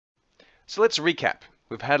So let's recap.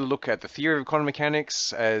 We've had a look at the theory of quantum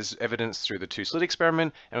mechanics as evidenced through the two-slit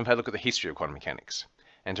experiment, and we've had a look at the history of quantum mechanics.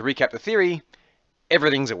 And to recap the theory,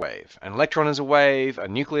 everything's a wave. An electron is a wave, a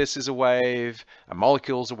nucleus is a wave, a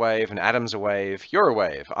molecule's a wave, an atom's a wave, you're a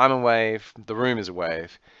wave, I'm a wave, the room is a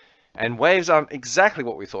wave. And waves aren't exactly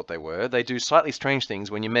what we thought they were. They do slightly strange things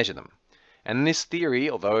when you measure them. And this theory,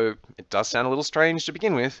 although it does sound a little strange to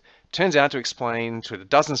begin with, turns out to explain to a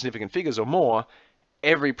dozen significant figures or more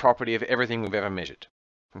every property of everything we've ever measured.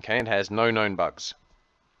 Okay, it has no known bugs.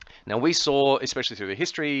 Now we saw, especially through the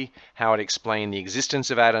history, how it explained the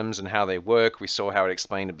existence of atoms and how they work. We saw how it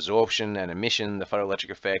explained absorption and emission, the photoelectric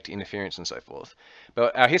effect, interference, and so forth.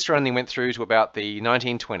 But our history only went through to about the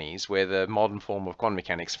 1920s, where the modern form of quantum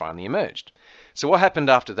mechanics finally emerged. So what happened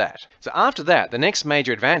after that? So after that, the next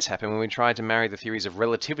major advance happened when we tried to marry the theories of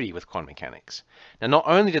relativity with quantum mechanics. Now, not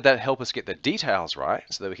only did that help us get the details right,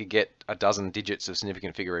 so that we could get a dozen digits of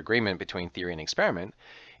significant figure agreement between theory and experiment,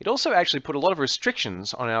 it also actually put a lot of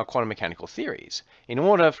restrictions on our quantum mechanical theories. In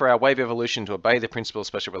order for our wave evolution to obey the principle of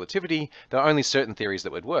special relativity, there are only certain theories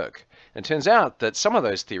that would work. And it turns out that some of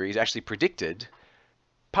those theories actually predicted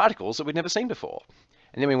particles that we'd never seen before.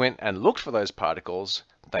 And then we went and looked for those particles,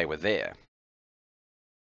 they were there.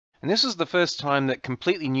 And this was the first time that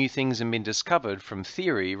completely new things had been discovered from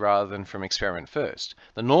theory rather than from experiment first.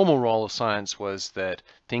 The normal role of science was that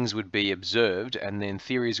things would be observed and then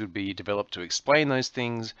theories would be developed to explain those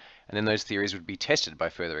things, and then those theories would be tested by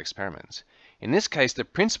further experiments. In this case, the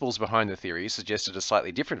principles behind the theory suggested a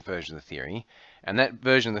slightly different version of the theory, and that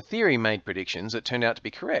version of the theory made predictions that turned out to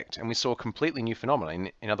be correct, and we saw completely new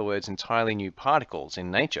phenomena, in other words, entirely new particles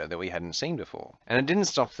in nature that we hadn't seen before. And it didn't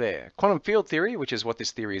stop there. Quantum field theory, which is what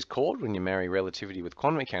this theory is called when you marry relativity with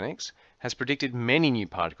quantum mechanics, has predicted many new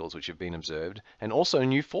particles which have been observed, and also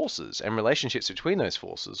new forces and relationships between those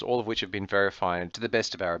forces, all of which have been verified to the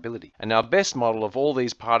best of our ability. And our best model of all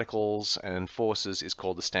these particles and forces is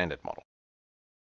called the Standard Model.